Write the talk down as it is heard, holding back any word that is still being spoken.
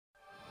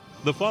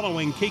The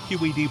following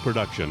KQED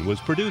production was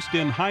produced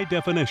in high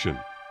definition.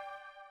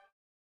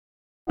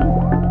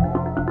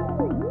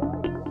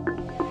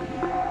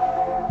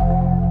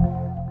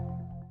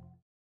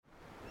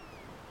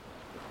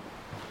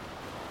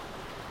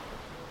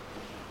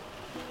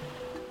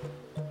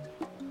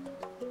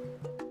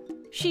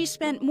 She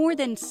spent more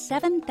than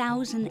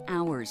 7,000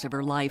 hours of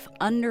her life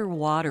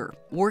underwater,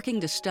 working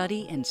to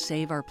study and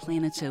save our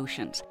planet's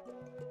oceans.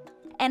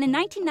 And in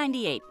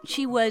 1998,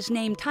 she was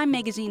named Time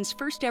magazine's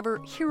first ever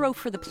Hero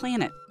for the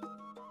Planet.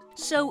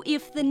 So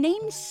if the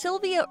name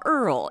Sylvia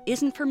Earle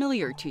isn't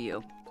familiar to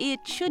you, it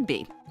should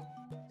be.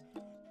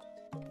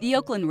 The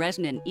Oakland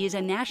resident is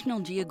a National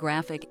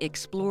Geographic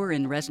Explorer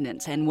in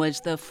Residence and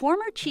was the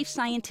former chief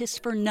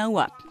scientist for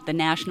NOAA, the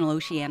National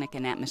Oceanic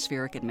and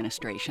Atmospheric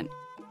Administration.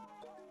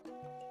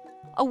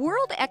 A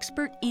world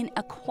expert in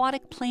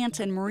aquatic plants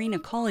and marine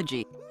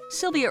ecology,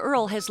 Sylvia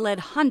Earle has led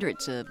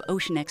hundreds of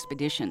ocean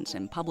expeditions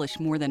and published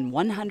more than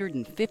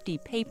 150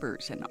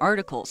 papers and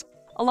articles,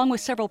 along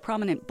with several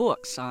prominent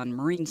books on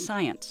marine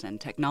science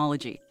and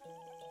technology.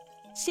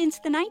 Since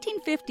the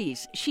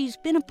 1950s, she's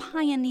been a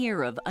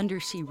pioneer of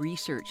undersea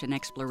research and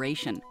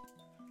exploration,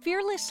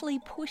 fearlessly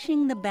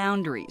pushing the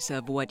boundaries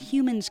of what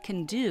humans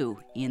can do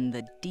in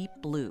the deep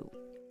blue.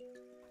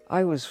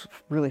 I was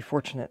really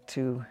fortunate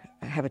to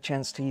have a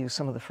chance to use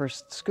some of the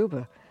first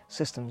scuba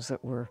systems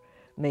that were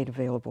made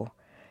available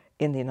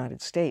in the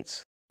United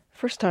States.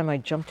 First time I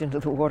jumped into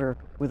the water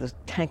with a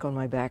tank on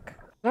my back,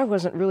 I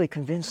wasn't really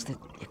convinced that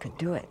you could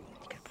do it.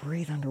 You could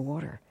breathe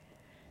underwater.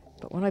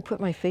 But when I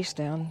put my face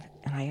down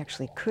and I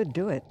actually could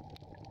do it,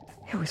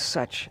 it was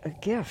such a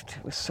gift.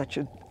 It was such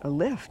a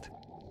lift.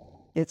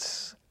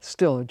 It's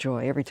still a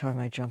joy every time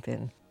I jump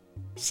in.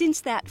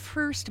 Since that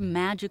first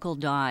magical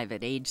dive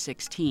at age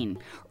 16,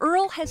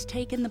 Earle has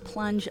taken the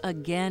plunge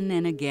again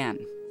and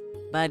again.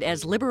 But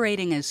as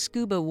liberating as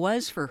scuba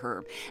was for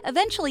her,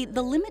 eventually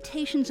the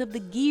limitations of the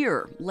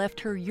gear left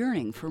her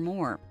yearning for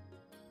more.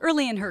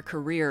 Early in her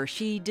career,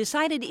 she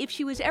decided if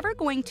she was ever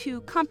going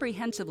to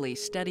comprehensively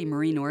study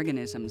marine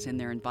organisms in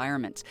their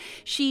environments,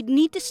 she'd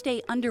need to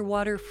stay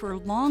underwater for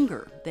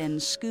longer than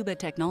scuba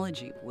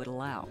technology would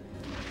allow.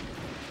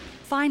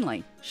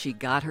 Finally, she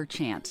got her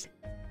chance.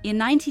 In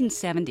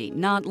 1970,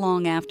 not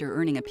long after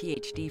earning a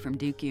PhD from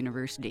Duke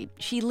University,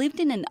 she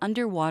lived in an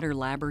underwater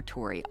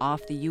laboratory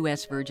off the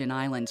U.S. Virgin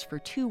Islands for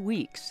 2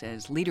 weeks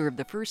as leader of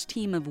the first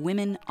team of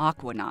women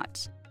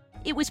aquanauts.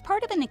 It was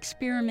part of an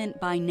experiment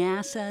by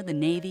NASA, the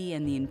Navy,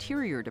 and the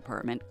Interior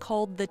Department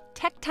called the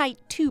Tektite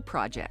 2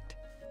 project.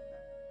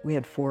 We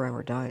had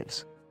 4-hour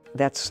dives.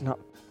 That's not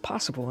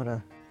possible in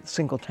a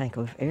single tank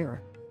of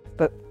air.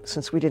 But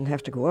since we didn't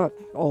have to go up,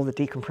 all the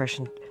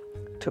decompression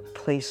took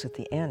place at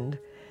the end.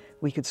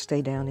 We could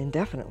stay down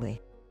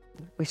indefinitely.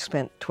 We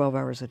spent 12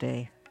 hours a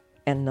day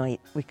and night.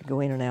 We could go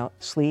in and out,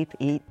 sleep,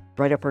 eat,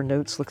 write up our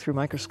notes, look through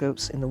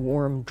microscopes in the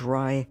warm,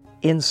 dry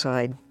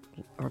inside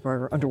of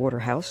our underwater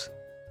house.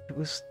 It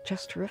was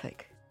just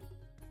terrific.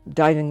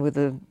 Diving with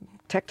the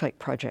Tektite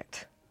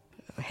project.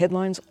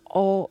 Headlines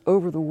all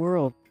over the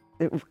world.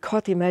 It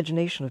caught the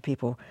imagination of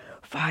people.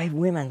 5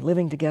 women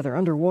living together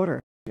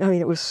underwater. I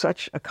mean, it was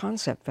such a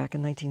concept back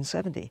in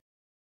 1970.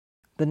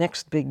 The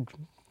next big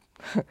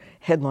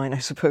headline, I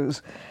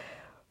suppose,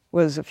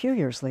 was a few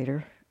years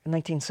later, in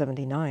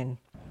 1979,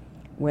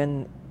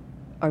 when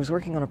I was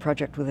working on a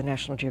project with the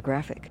National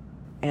Geographic,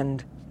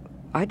 and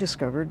I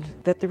discovered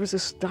that there was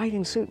this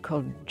diving suit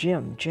called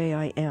JIM,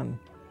 J-I-M,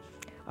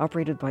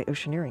 operated by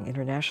Oceaneering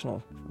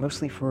International,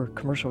 mostly for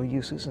commercial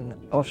uses in the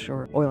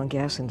offshore oil and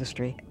gas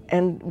industry.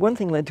 And one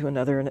thing led to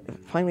another, and it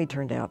finally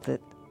turned out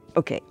that,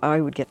 okay,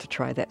 I would get to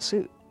try that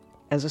suit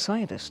as a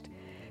scientist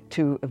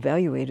to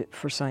evaluate it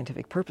for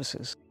scientific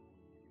purposes.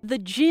 The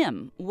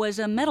JIM was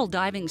a metal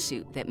diving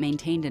suit that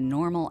maintained a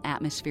normal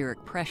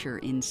atmospheric pressure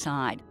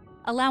inside,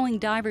 allowing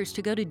divers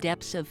to go to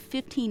depths of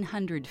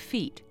 1,500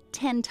 feet,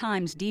 10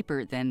 times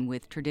deeper than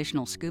with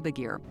traditional scuba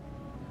gear.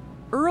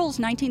 Earle's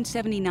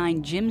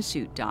 1979 JIM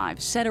suit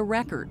dive set a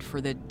record for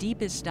the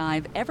deepest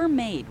dive ever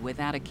made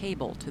without a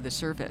cable to the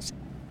surface,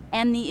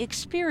 and the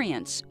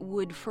experience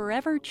would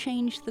forever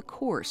change the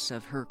course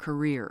of her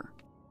career.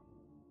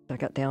 I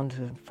got down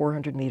to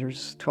 400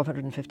 meters,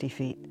 1,250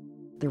 feet.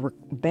 There were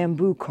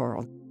bamboo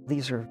coral.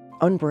 These are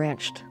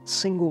unbranched,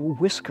 single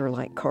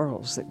whisker-like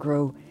corals that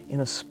grow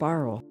in a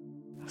spiral,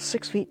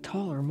 6 feet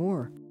tall or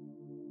more.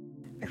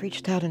 I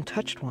reached out and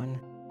touched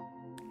one,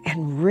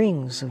 and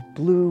rings of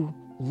blue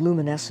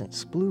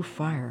luminescence, blue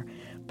fire,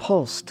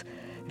 pulsed.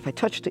 If I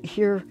touched it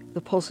here,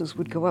 the pulses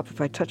would go up.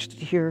 If I touched it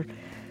here,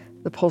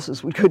 the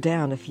pulses would go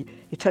down. If you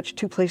touch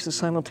 2 places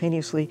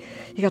simultaneously,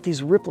 you got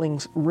these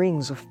rippling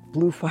rings of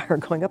blue fire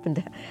going up and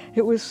down.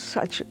 It was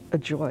such a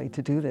joy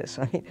to do this.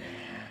 I mean,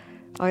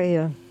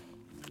 I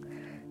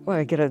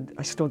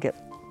still get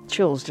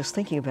chills just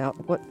thinking about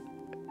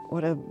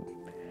what a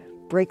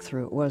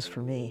breakthrough it was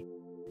for me.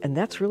 And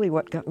that's really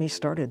what got me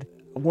started,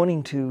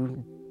 wanting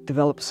to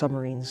develop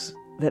submarines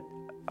that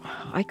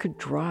I could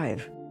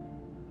drive.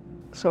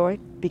 So I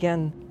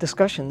began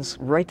discussions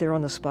right there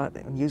on the spot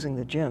using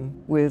the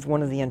gym with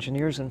one of the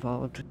engineers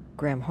involved,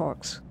 Graham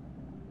Hawkes.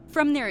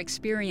 From their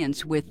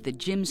experience with the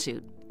gym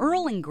suit,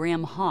 Earle and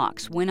Graham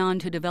Hawkes went on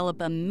to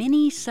develop a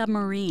mini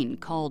submarine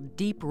called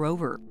Deep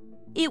Rover.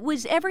 It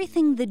was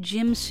everything the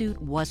gym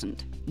suit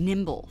wasn't: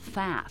 nimble,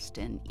 fast,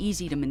 and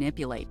easy to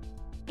manipulate.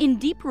 In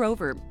Deep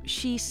Rover,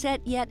 she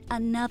set yet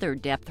another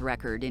depth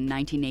record in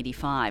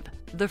 1985,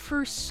 the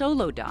first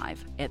solo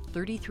dive at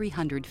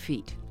 3,300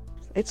 feet.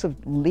 It's a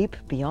leap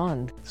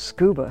beyond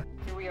scuba.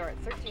 Here we are at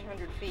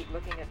 1,300 feet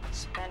looking at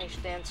Spanish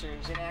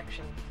dancers in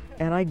action.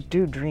 And I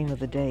do dream of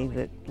the day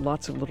that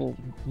lots of little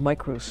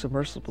micro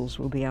submersibles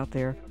will be out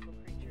there.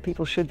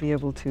 People should be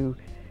able to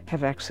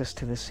have access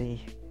to the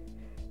sea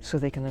so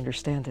they can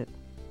understand it,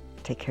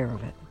 take care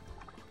of it.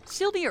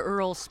 Sylvia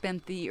Earle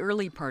spent the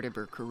early part of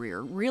her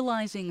career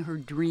realizing her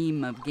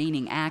dream of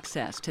gaining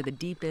access to the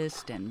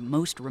deepest and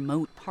most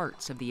remote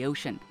parts of the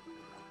ocean.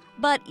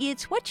 But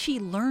it's what she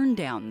learned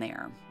down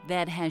there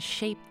that has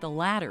shaped the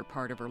latter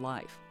part of her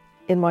life.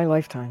 In my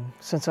lifetime,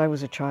 since I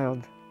was a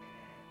child,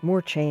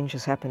 more change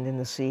has happened in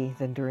the sea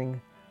than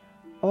during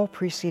all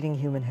preceding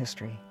human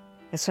history.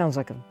 It sounds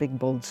like a big,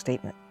 bold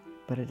statement,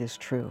 but it is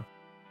true.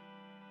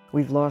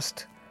 We've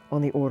lost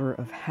on the order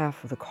of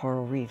half of the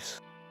coral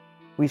reefs.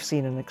 We've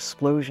seen an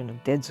explosion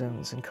of dead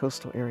zones in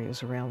coastal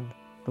areas around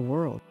the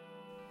world.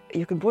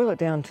 You can boil it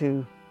down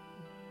to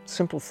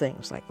simple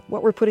things like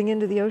what we're putting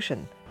into the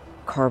ocean.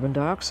 Carbon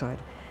dioxide,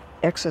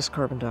 excess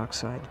carbon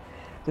dioxide,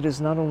 that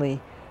is not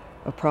only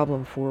a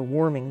problem for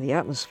warming the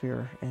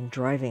atmosphere and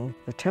driving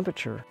the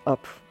temperature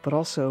up, but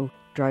also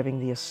driving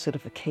the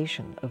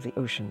acidification of the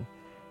ocean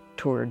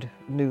toward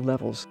new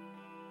levels.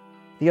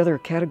 The other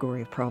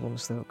category of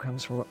problems, though,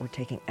 comes from what we're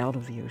taking out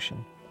of the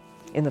ocean.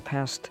 In the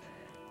past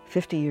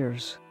 50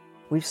 years,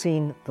 we've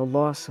seen the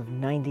loss of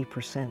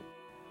 90%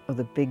 of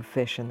the big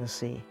fish in the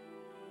sea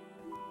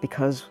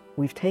because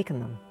we've taken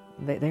them.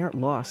 They aren't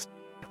lost.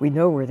 We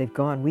know where they've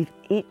gone. We've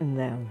eaten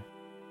them.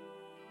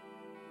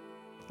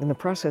 In the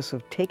process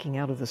of taking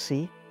out of the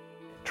sea,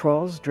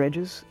 trawls,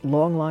 dredges,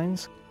 long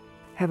lines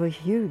have a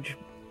huge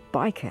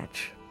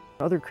bycatch.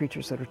 Other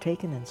creatures that are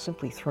taken and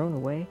simply thrown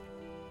away.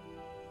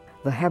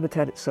 The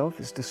habitat itself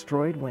is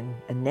destroyed when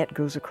a net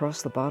goes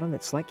across the bottom.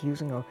 It's like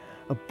using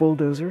a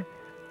bulldozer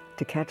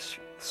to catch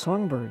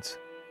songbirds.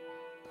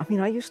 I mean,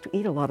 I used to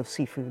eat a lot of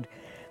seafood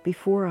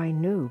before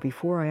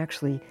I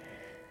actually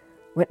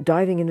went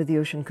diving into the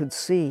ocean, could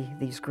see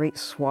these great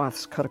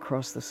swaths cut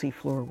across the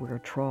seafloor where a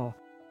trawl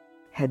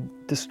had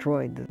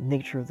destroyed the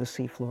nature of the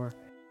seafloor.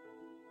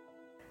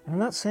 And I'm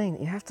not saying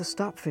that you have to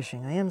stop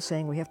fishing. I am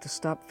saying we have to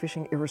stop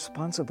fishing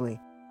irresponsibly.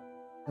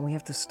 And we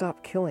have to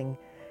stop killing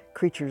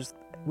creatures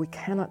we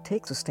cannot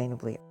take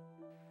sustainably.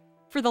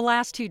 For the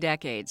last 2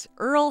 decades,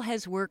 Earle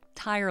has worked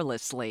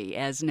tirelessly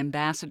as an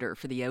ambassador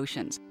for the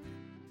oceans.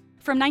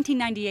 From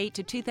 1998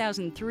 to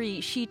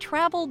 2003, she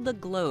traveled the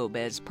globe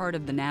as part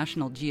of the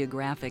National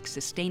Geographic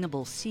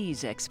Sustainable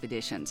Seas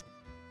expeditions,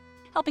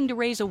 helping to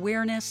raise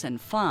awareness and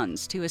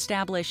funds to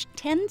establish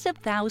tens of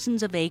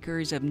thousands of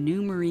acres of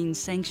new marine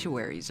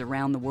sanctuaries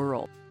around the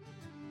world.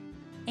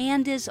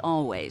 And as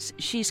always,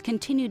 she's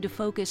continued to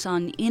focus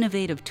on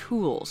innovative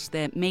tools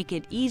that make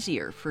it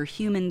easier for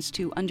humans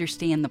to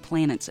understand the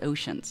planet's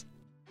oceans.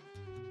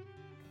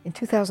 In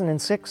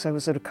 2006, I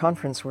was at a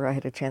conference where I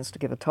had a chance to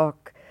give a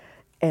talk,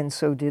 and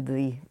so did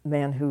the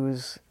man who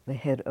was the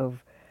head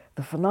of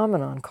the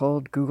phenomenon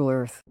called Google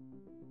Earth.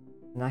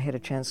 And I had a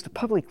chance to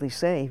publicly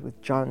say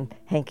with John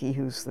Hankey,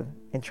 who's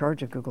in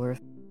charge of Google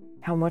Earth,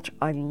 how much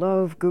I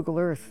love Google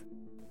Earth.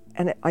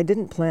 And I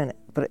didn't plan it,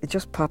 but it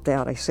just popped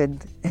out. I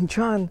said, and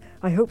John,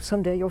 I hope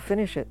someday you'll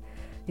finish it.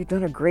 You've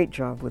done a great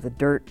job with the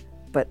dirt,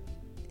 but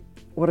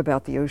what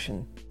about the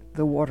ocean,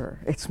 the water?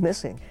 It's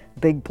missing,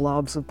 big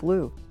blobs of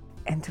blue.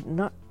 And to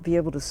not be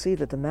able to see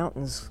that the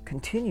mountains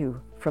continue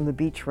from the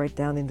beach right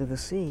down into the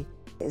sea,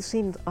 it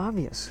seemed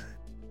obvious.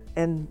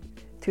 And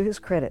to his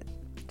credit,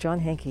 John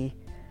Hankey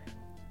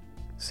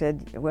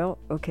said, well,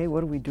 okay,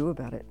 what do we do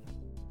about it?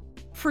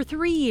 For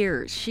 3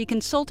 years, she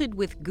consulted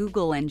with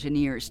Google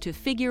engineers to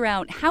figure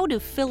out how to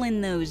fill in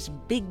those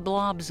big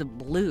blobs of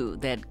blue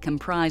that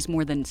comprise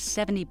more than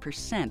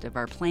 70% of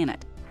our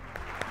planet.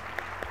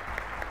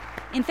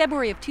 In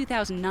February of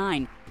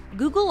 2009,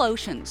 Google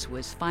Oceans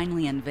was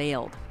finally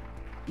unveiled.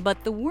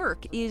 But the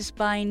work is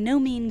by no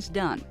means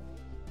done.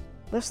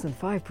 Less than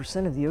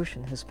 5% of the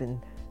ocean has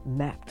been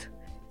mapped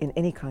in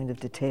any kind of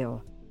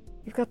detail.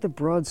 You've got the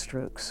broad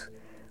strokes,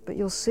 but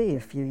you'll see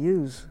if you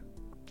use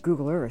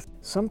Google Earth,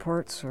 some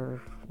parts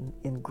are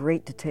in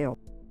great detail.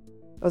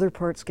 Other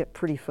parts get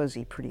pretty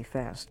fuzzy pretty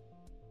fast.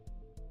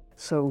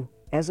 So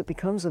as it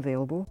becomes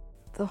available,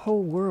 the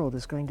whole world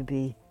is going to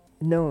be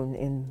known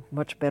in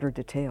much better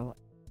detail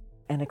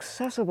and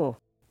accessible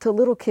to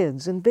little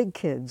kids and big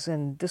kids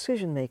and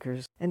decision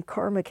makers and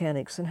car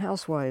mechanics and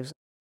housewives.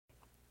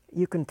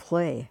 You can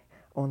play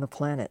on the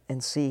planet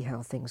and see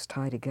how things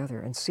tie together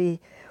and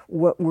see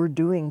what we're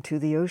doing to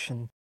the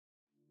ocean.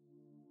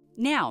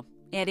 Now,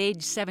 At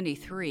age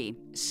 73,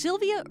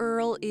 Sylvia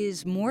Earle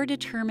is more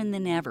determined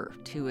than ever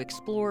to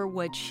explore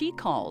what she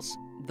calls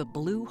the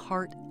blue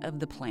heart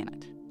of the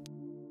planet.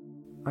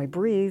 I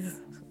breathe,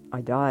 I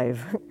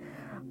dive.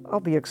 I'll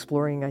be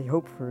exploring, I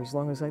hope, for as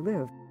long as I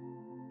live.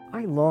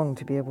 I long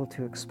to be able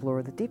to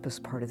explore the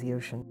deepest part of the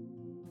ocean.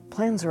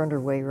 Plans are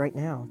underway right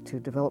now to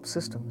develop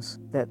systems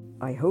that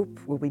I hope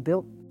will be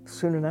built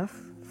soon enough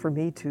for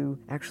me to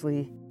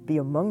actually be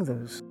among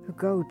those who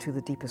go to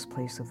the deepest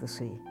place of the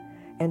sea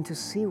and to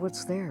see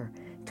what's there,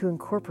 to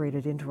incorporate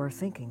it into our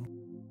thinking.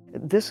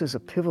 This is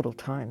a pivotal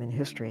time in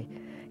history,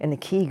 and the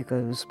key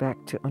goes back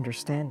to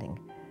understanding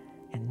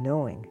and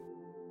knowing.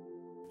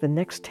 The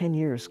next 10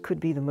 years could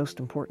be the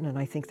most important, and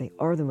I think they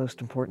are the most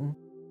important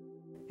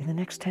in the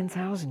next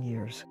 10,000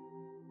 years.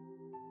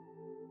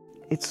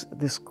 It's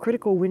this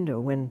critical window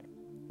when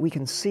we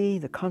can see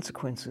the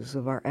consequences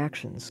of our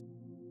actions.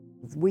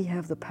 We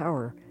have the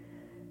power.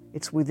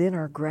 It's within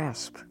our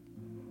grasp.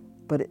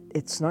 But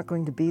it's not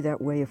going to be that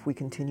way if we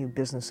continue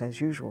business as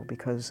usual,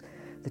 because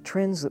the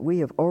trends that we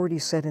have already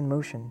set in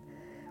motion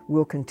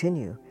will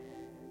continue.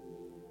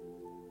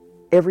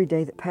 Every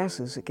day that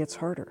passes, it gets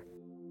harder.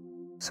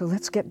 So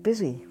let's get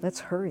busy. Let's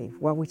hurry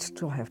while we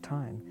still have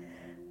time.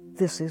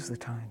 This is the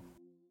time.